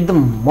एकदम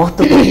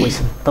महत्त्वपूर्ण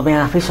क्वेसन। तपाईँ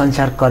आफै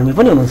सञ्चारकर्मी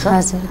पनि हुनुहुन्छ,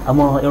 म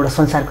एउटा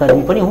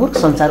सञ्चारकर्मी पनि हुँ,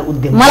 सञ्चार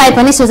उद्यमी। मलाई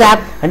पनि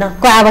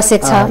सुझावको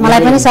आवश्यक छ, मलाई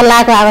पनि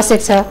सल्लाहको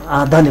आवश्यक छ।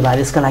 धन्यवाद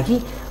यसका लागि।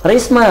 र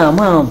यसमा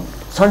म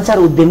सञ्चार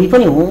उद्यमी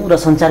पनि हुँ र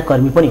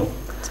सञ्चारकर्मी पनि हुँ।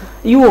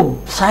 यो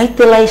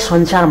साहित्यलाई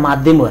सञ्चार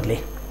माध्यमहरूले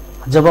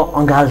जब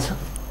अँगाल्छ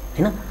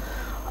होइन,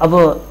 अब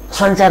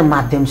सञ्चार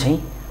माध्यम चाहिँ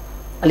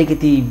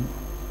अलिकति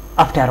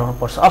अप्ठ्यारोमा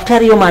पर्छ।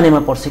 अप्ठ्यारो यो मानेमा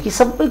पर्छ कि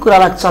सबै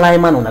कुरालाई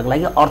चलायमान हुनको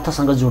लागि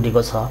अर्थसँग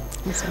जोडिएको छ।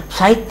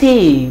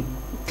 साहित्य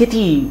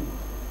त्यति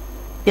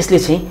यसले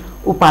चाहिँ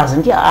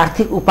उपार्जन कि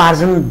आर्थिक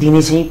उपार्जन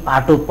दिने चाहिँ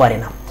पाटो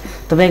परेन।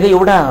 तपाईँको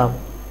एउटा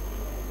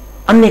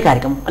अन्य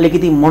कार्यक्रम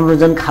अलिकति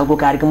मनोरञ्जन खालको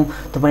कार्यक्रम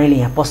तपाईँले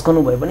यहाँ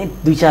पस्कनु भयो भने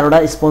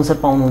 2-4वटा स्पोन्सर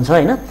पाउनुहुन्छ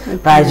होइन,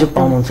 प्रायोजक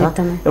पाउनुहुन्छ।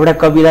 एउटा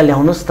कविता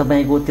ल्याउनुहोस्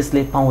तपाईँको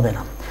त्यसले पाउँदैन।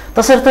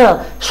 तसर्थ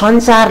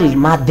सञ्चार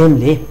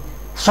माध्यमले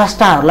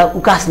स्रष्टाहरूलाई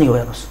उकास्ने हो।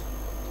 हेर्नुहोस्,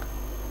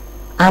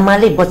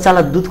 आमाले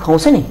बच्चालाई दुध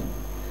खुवाउँछ नि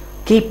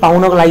केही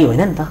पाउनको लागि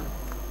होइन नि त।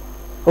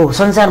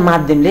 सञ्चार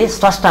माध्यमले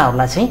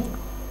स्रष्टाहरूलाई चाहिँ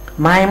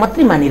माया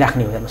मात्रै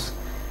मानिराख्ने हो। हेर्नुहोस्,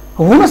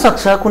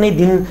 हुनसक्छ कुनै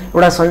दिन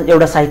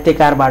एउटा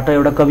साहित्यकारबाट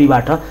एउटा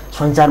कविबाट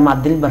सञ्चार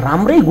माध्यमले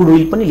राम्रै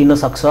गुडविल पनि लिन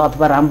सक्छ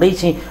अथवा राम्रै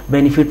चाहिँ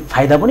बेनिफिट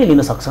फाइदा पनि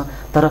लिन सक्छ।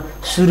 तर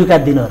सुरुका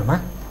दिनहरूमा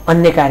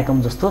अन्य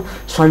कार्यक्रम जस्तो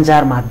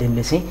सञ्चार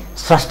माध्यमले चाहिँ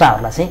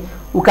स्रष्टाहरूलाई चाहिँ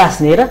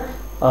उकास्ने र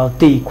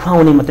त्यही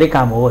खुवाउने मात्रै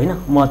काम हो होइन,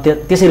 म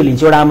त्यसरी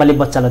लिन्छु। एउटा आमाले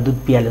बच्चालाई दुध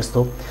पियाले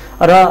जस्तो।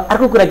 र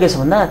अर्को कुरा के छ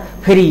भन्दा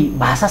फेरि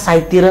भाषा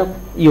साहित्य र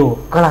यो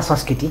कला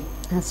संस्कृति,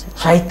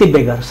 साहित्य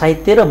बेगर,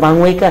 साहित्य र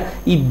वाङ्मयका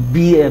यी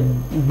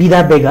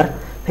विधा बेगर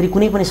फेरि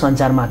कुनै पनि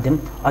सञ्चार माध्यम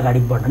अगाडि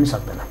बढ्न नि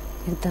सक्दैन।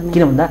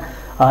 किन भन्दा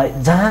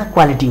जहाँ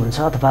क्वालिटी हुन्छ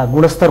अथवा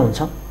गुणस्तर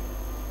हुन्छ,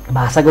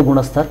 भाषाको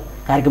गुणस्तर,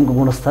 कार्यक्रमको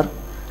गुणस्तर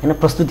होइन,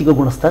 प्रस्तुतिको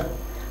गुणस्तर,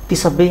 ती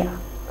सबै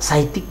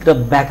साहित्यिक र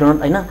व्याकरण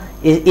होइन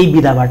यही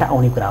विधाबाट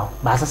आउने कुरा हो,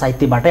 भाषा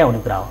साहित्यबाटै आउने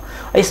कुरा हो।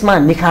 यसमा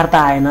निखारता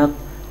आएन,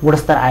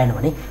 गुणस्तर आएन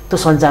भने त्यो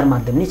सञ्चार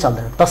माध्यम नै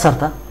चल्दैन।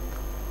 तसर्थ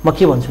म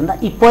के भन्छु भन्दा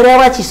यी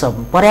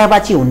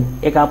पर्यायवाची हुन्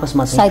एक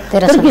आपसमा चाहिँ।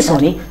 तर के छ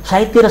भने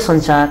साहित्य र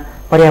सञ्चार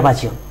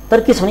पर्यायवाची हुन्। तर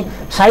के छ भने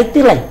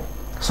साहित्यलाई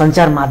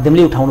सञ्चार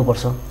माध्यमले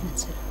उठाउनुपर्छ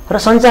र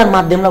सञ्चार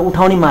माध्यमलाई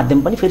उठाउने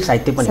माध्यम पनि फेरि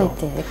साहित्य पनि हो।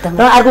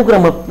 र अर्को कुरा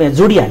म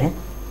जोडिहालेँ,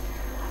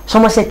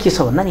 समस्या के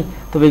छ भन्दा नि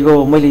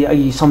तपाईँको मैले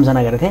अघि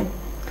सम्झना गरेको थिएँ,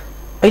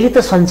 अहिले त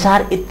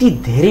सञ्चार यति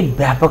धेरै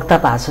व्यापकता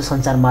पाएको छ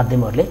सञ्चार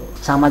माध्यमहरूले,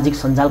 सामाजिक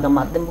सञ्जालका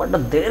माध्यमबाट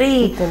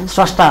धेरै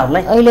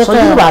स्रष्टाहरूलाई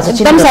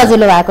एकदम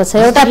सजिलो भएको छ।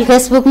 एउटा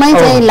फेसबुकमै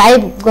चाहिँ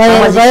लाइभ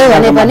गयो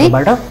भने पनि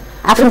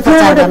आफ्नो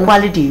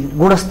क्वालिटी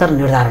गुणस्तर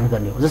निर्धारण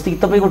गर्ने हो। जस्तै कि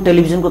तपाईँको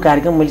टेलिभिजनको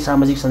कार्यक्रम मैले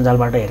सामाजिक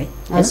सञ्जालबाट हेरेँ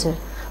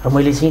र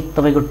मैले चाहिँ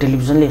तपाईँको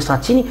टेलिभिजनले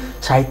साँच्चै नि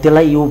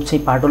साहित्यलाई यो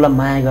चाहिँ पाटोलाई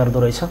माया गर्दो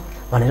रहेछ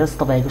भनेर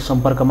तपाईँको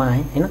सम्पर्कमा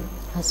आएँ होइन।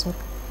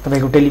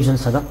 तपाईँको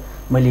टेलिभिजनसँग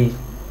मैले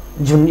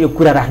जुन यो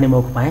कुरा राख्ने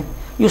मौका पाएँ,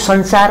 यो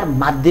सञ्चार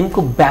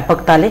माध्यमको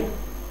व्यापकताले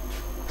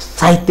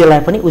साहित्यलाई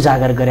पनि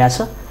उजागर गरेको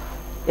छ,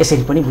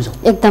 यसरी पनि बुझौँ।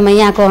 एकदमै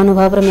यहाँको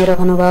अनुभव र मेरो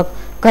अनुभव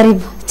करिब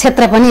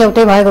क्षेत्र पनि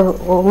एउटै भएको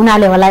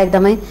हुनाले होला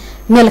एकदमै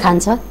मेल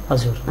खान्छ।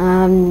 हजुर,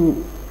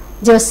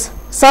 जो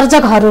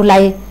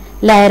सर्जकहरूलाई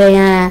ल्याएर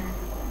यहाँ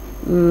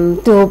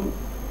त्यो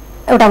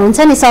एउटा हुन्छ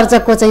नि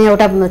सर्जकको चाहिँ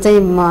एउटा चाहिँ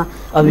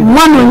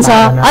मन हुन्छ,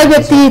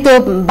 अभिव्यक्ति, त्यो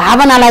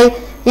भावनालाई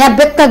यहाँ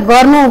व्यक्त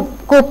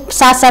गर्नुको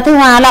साथसाथै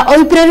उहाँलाई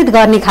अभिप्रेरित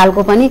गर्ने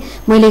खालको पनि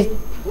मैले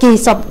केही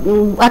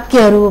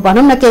वाक्यहरू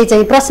भनौँ न, केही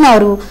चाहिँ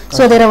प्रश्नहरू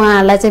सोधेर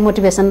उहाँहरूलाई चाहिँ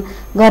मोटिभेसन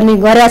गर्ने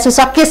गरेको छु।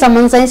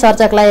 सकेसम्म चाहिँ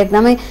सर्जकलाई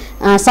एकदमै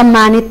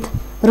सम्मानित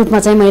रूपमा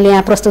चाहिँ मैले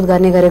यहाँ प्रस्तुत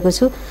गर्ने गरेको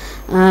छु।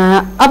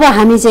 अब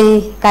हामी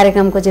चाहिँ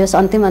कार्यक्रमको जे होस्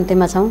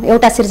अन्तिममा छौँ,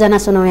 एउटा सिर्जना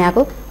सुनौँ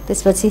यहाँको,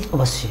 त्यसपछि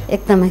अवश्य।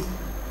 एकदमै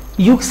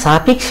युग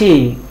सापेक्ष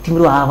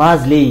तिम्रो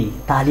आवाजले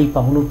ताली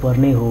पाउनु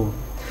पर्ने हो,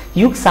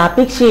 युग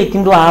सापेक्ष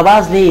तिम्रो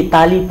आवाजले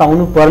ताली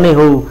पाउनु पर्ने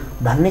हो,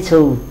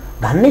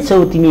 धन्य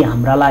छौ तिमी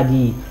हाम्रा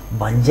लागि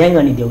भन्ज्याङ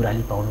अनि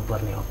देउराली पाउनु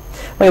पर्ने हो।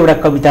 म एउटा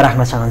कविता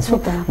राख्न चाहन्छु।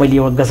 मैले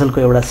एउटा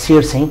गजलको एउटा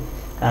शेर चाहिँ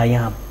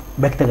यहाँ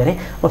व्यक्त गरेँ।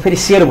 म फेरि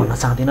शेर भन्न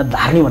चाहदिनँ,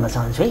 धारणी भन्न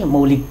चाहन्छु है,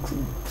 मौलिक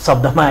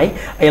शब्दमा है,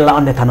 यसलाई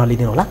अन्यथा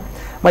नलिदिनु होला।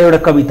 म एउटा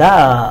कविता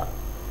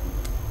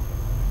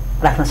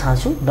राख्न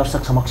चाहन्छु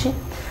दर्शक समक्ष।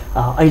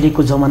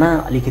 अहिलेको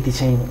जमाना अलिकति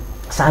चाहिँ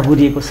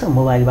साँगुरिएको छ,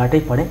 मोबाइलबाटै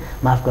पढेँ,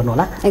 माफ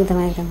गर्नुहोला। एकदम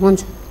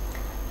हुन्छ।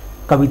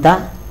 कविता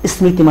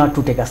स्मृतिमा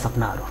टुटेका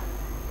सपनाहरू।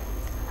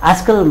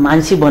 आजकल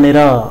मान्छे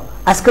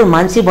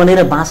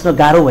बनेर बाँच्न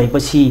गाह्रो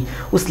भएपछि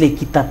उसले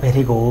किताब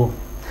फेरेको हो,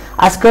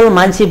 आजकल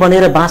मान्छे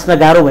बनेर बाँच्न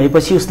गाह्रो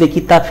भएपछि उसले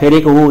किताब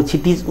फेरेको हो।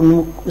 क्षितिज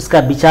उन्मुख उसका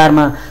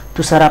विचारमा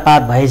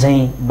तुषारपात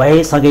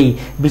भएसँगै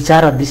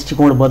विचार र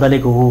दृष्टिकोण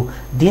बदलेको हो।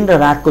 दिन र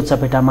रातको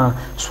चपेटामा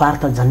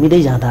स्वार्थ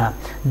जन्मिँदै जाँदा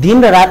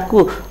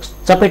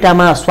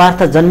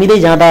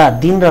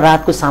दिन र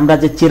रातको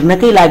साम्राज्य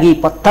चिर्नकै लागि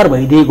पत्थर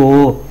भइदिएको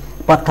हो।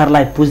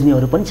 पत्थरलाई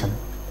पुज्नेहरू पनि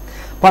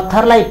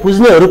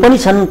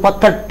छन्,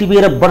 पत्थर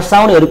टिपेर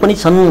बर्साउनेहरू पनि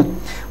छन्।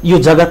 यो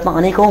जगतमा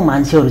अनेकौं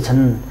मान्छेहरू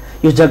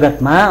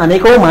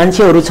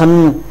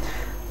छन्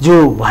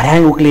जो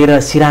भर्याङ उक्लिएर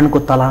सिरानको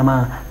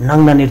तलामा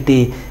नग्न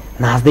नृत्य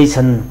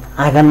नाच्दैछन्।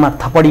 आँगनमा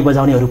थपडी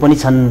बजाउनेहरू पनि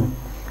छन्,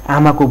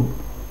 आमाको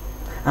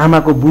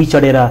बुई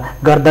चढेर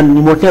गर्दन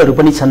निमोट्नेहरू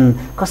पनि छन्।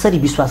 कसरी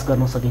विश्वास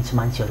गर्न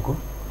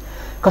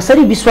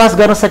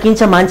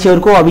सकिन्छ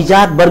मान्छेहरूको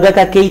अभिजात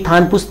वर्गका केही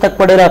थान पुस्तक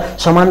पढेर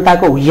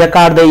समानताको हुइया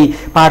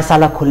काट्दै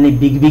पाठशाला खोल्ने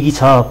बिगबिगी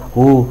छ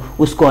हो।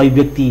 उसको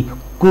अभिव्यक्ति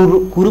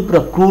कुरूप र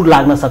क्रूर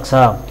लाग्न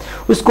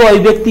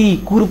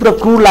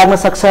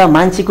सक्छ।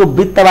 मान्छेको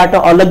वृत्तबाट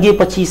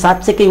अलगिएपछि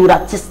साँच्चैकै ऊ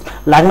राक्षस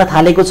लाग्न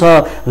थालेको छ।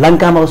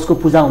 लङ्कामा उसको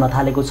पूजा हुन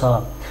थालेको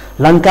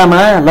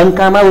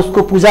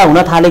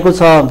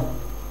छ।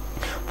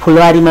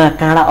 फुलबारीमा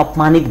काँडा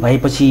अपमानित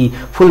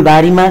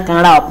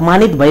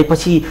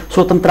भएपछि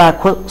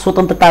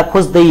स्वतन्त्रता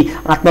खोज्दै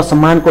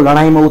आत्मसम्मानको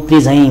लडाईँमा उत्रे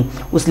झैं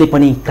उसले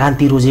पनि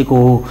क्रान्ति रोजेको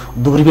हो।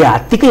 ध्रुवीय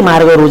हात्तीकै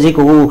मार्ग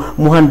रोजेको हो।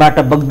 मुहानबाट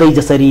बग्दै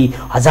जसरी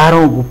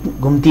हजारौं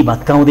घुम्ती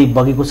भत्काउँदै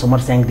बगेको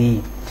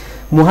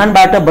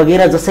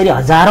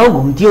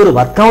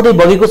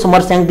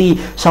समरस्याङ्दी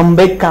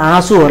सम्वेकका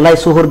आँसुहरूलाई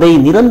सोहोर्दै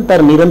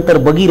निरन्तर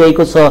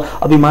बगिरहेको छ।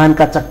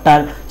 अभिमानका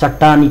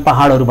चट्टानी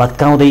पहाडहरू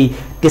भत्काउँदै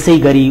त्यसै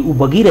गरी ऊ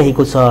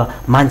बगिरहेको छ।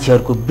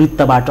 मान्छेहरूको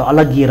वृत्तबाट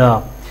अलगिएर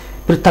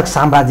पृथक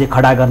साम्राज्य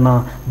खडा गर्न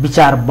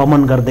विचार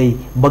बमन गर्दै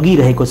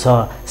बगिरहेको छ।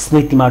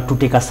 स्मृतिमा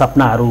टुटेका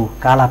सपनाहरू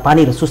काला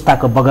पानी र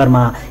सुस्ताको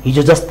बगरमा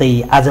हिजो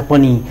जस्तै आज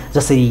पनि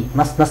जसरी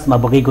नसनसमा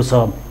बगेको छ।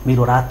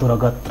 मेरो रातो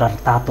रगत र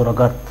तातो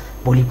रगत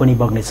भोलि पनि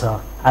बग्नेछ,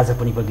 आज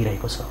पनि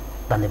बगिरहेको छ।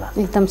 धन्यवाद।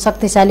 एकदम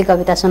शक्तिशाली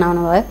कविता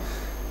सुनाउनु भयो।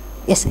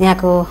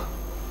 यहाँको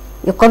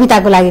यो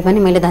कविताको लागि पनि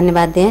मैले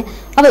धन्यवाद दिएँ।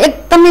 अब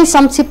एकदमै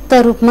संक्षिप्त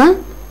रूपमा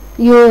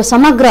यो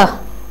समग्र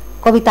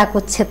कविताको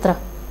क्षेत्र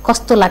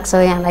कस्तो लाग्छ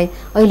यहाँलाई?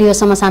 अहिले यो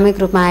समसामयिक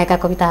रूपमा आएका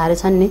कविताहरू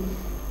छन् नि,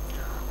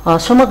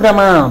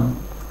 समग्रमा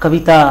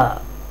कविता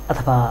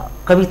अथवा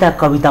कविता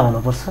कविता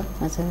हुनुपर्छ।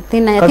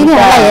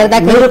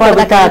 मेरो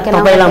कविता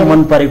तपाईँलाई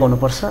मन परेको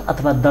हुनुपर्छ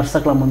अथवा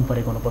दर्शकलाई मन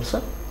परेको हुनुपर्छ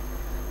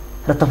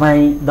र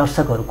तपाईँ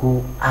दर्शकहरूको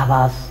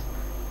आवाज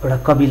एउटा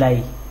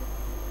कविलाई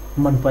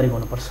मन परेको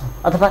हुनुपर्छ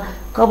अथवा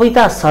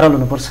कविता सरल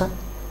हुनुपर्छ।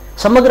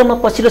 समग्रमा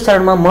पछिल्लो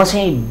चरणमा म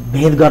चाहिँ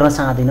भेद गर्न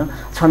चाहदिनँ।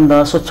 छन्द,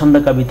 स्वच्छन्द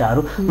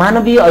कविताहरू,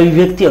 मानवीय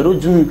अभिव्यक्तिहरू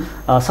जुन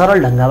सरल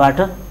ढङ्गबाट,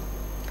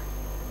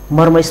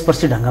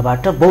 मर्मस्पर्शी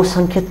ढङ्गबाट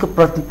बहुसङ्ख्यकको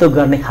प्रतिनिधित्व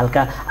गर्ने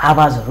खालका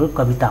आवाजहरू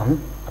कविता हुन्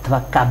अथवा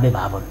काव्य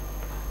भाव हुन्,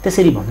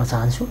 त्यसरी भन्न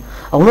चाहन्छु।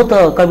 हुन त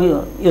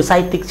यो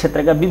साहित्यिक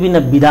क्षेत्रका विभिन्न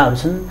विधाहरू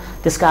छन्,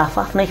 त्यसका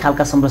आफ्नै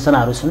खालका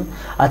संरचनाहरू छन्।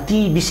 ती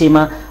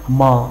विषयमा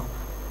म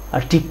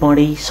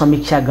टिप्पणी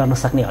समीक्षा गर्न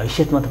सक्ने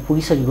हैसियतमा त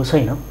पुगिसकेको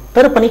छैन,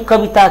 तर पनि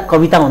कविता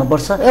कविता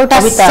हुनुपर्छ। एउटा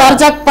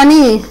सर्जक पनि,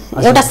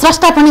 एउटा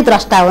स्रष्टा पनि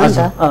द्रष्टा हो नि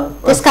त,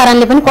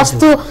 त्यसकारणले पनि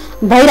कस्तो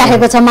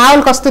भइरहेको छ,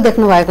 माहौल कस्तो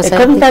देख्नु भएको छ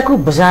कविताको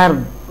बजार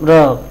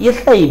र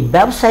यसलाई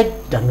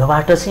व्यावसायिक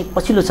ढङ्गबाट चाहिँ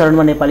पछिल्लो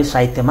चरणमा नेपाली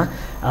साहित्यमा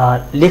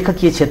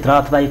लेखकीय क्षेत्र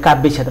अथवा यो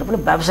काव्य क्षेत्र पनि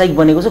व्यावसायिक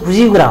बनेको छ,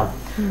 खुसीको कुरा हो।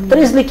 तर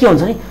यसले के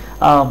हुन्छ नि,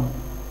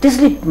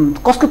 त्यसले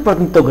कसको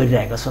प्रतिनिधित्व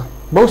गरिरहेको छ?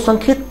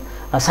 बहुसङ्ख्यक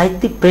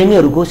साहित्यिक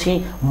प्रेमीहरूको चाहिँ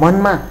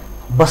मनमा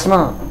बस्न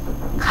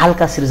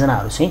खालका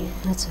सृजनाहरू चाहिँ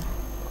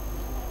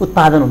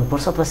उत्पादन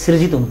हुनुपर्छ अथवा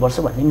सृजित हुनुपर्छ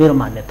भन्ने मेरो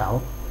मान्यता हो।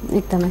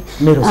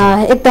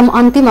 एकदम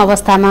अन्तिम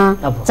अवस्थामा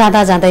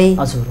जाँदा जाँदै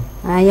हजुर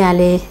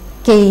यहाँले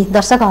केही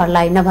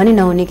दर्शकहरूलाई नभनी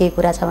नहुने केही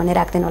कुरा छ भने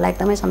राख्दिनु होला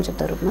एकदमै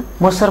संक्षिप्त रूपमा।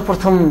 म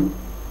सर्वप्रथम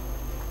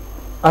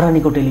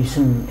अरनिको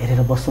टेलिभिजन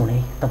हेरेर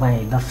बस्नुहुने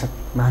तपाईँ दर्शक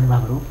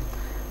महानुभावहरू,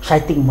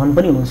 साहित्यिक मन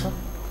पनि हुनुहुन्छ,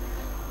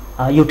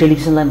 यो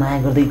टेलिभिजनलाई माया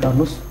गर्दै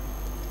गर्नुहोस्।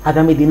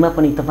 आगामी दिनमा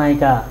पनि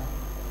तपाईँका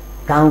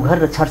गाउँघर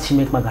र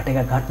छरछिमेकमा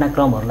घटेका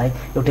घटनाक्रमहरूलाई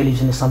यो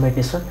टेलिभिजनले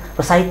समेट्नेछ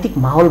र साहित्यिक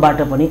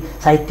माहौलबाट पनि,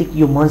 साहित्यिक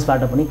यो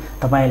मञ्चबाट पनि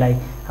तपाईँलाई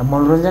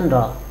मनोरञ्जन र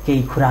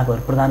केही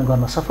खुराकहरू प्रदान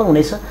गर्न सफल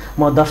हुनेछ।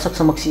 म दर्शक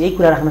समक्ष यही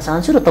कुरा राख्न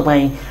चाहन्छु र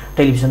तपाईँ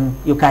टेलिभिजन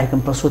यो कार्यक्रम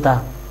प्रस्तुता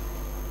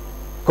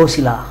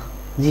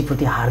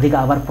कौशिलाजीप्रति हार्दिक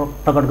आभार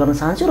प्रकट गर्न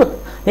चाहन्छु र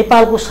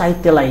नेपालको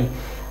साहित्यलाई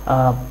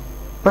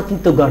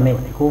प्रतिनिधित्व गर्ने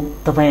भनेको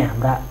तपाईँ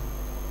हाम्रा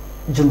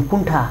जुन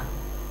कुण्ठा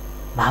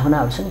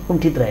भावनाहरू छन्,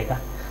 कुण्ठित रहेका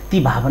ती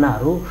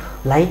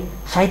भावनाहरूलाई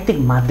साहित्यिक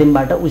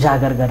माध्यमबाट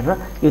उजागर गरेर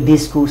यो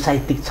देशको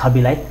साहित्यिक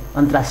छविलाई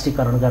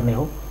अन्तर्राष्ट्रियकरण गर्ने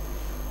हो।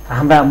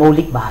 हाम्रा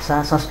मौलिक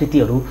भाषा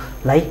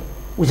संस्कृतिहरूलाई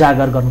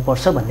उजागर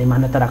गर्नुपर्छ भन्ने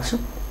मान्यता राख्छु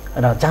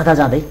र जाँदा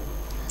जाँदै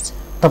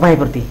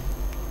तपाईँप्रति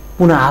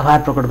पुनः आभार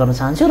प्रकट गर्न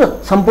चाहन्छु र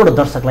सम्पूर्ण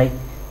दर्शकलाई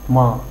म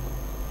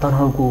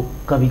तनहुँको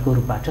कविको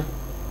रूपबाट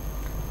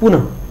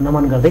पुनः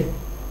नमन गर्दै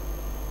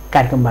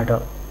कार्यक्रमबाट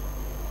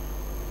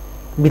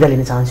बिदा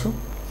लिन चाहन्छु।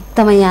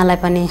 एकदमै यहाँलाई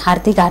पनि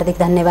हार्दिक हार्दिक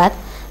धन्यवाद।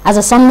 आज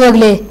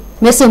संयोगले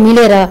मेसो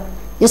मिलेर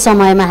यो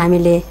समयमा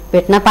हामीले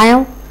भेट्न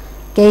पायौँ,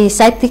 केही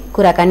साहित्यिक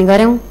कुराकानी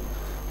गऱ्यौँ।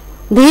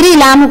 धेरै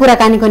लामो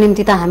कुराकानीको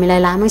निम्ति त हामीलाई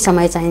लामै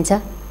समय चाहिन्छ,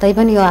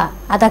 तैपनि यो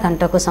आधा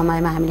घन्टाको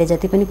समयमा हामीले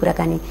जति पनि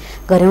कुराकानी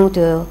गऱ्यौँ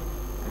त्यो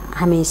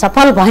हामी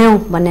सफल भयौँ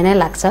भन्ने नै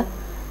लाग्छ।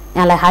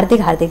 यहाँलाई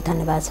हार्दिक हार्दिक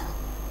धन्यवाद छ।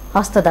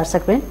 हस्त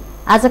दर्शकवृन्द,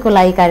 आजको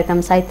लागि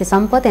कार्यक्रम साहित्य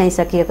सम्पद यहीँ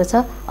सकिएको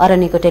छ।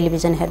 अरनिको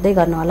टेलिभिजन हेर्दै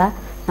गर्नुहोला।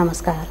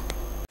 नमस्कार।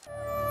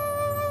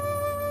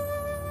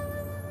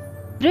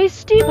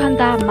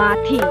 दृष्टिभन्दा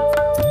माथि,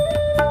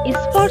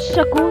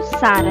 स्पर्शको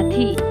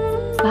सारथी,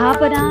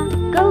 भावना,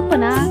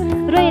 कल्पना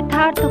र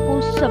यथार्थको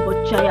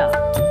समुच्चय,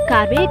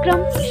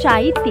 कार्यक्रम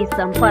साहित्य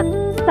सम्पद।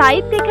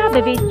 साहित्यका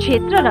विविध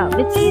क्षेत्र र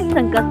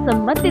विषयसँग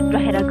सम्बन्धित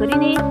रहेर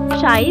गरिने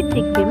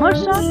साहित्यिक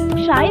विमर्श,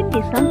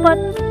 साहित्य सम्पद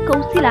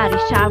कौशिला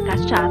रिसालका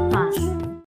साथमा।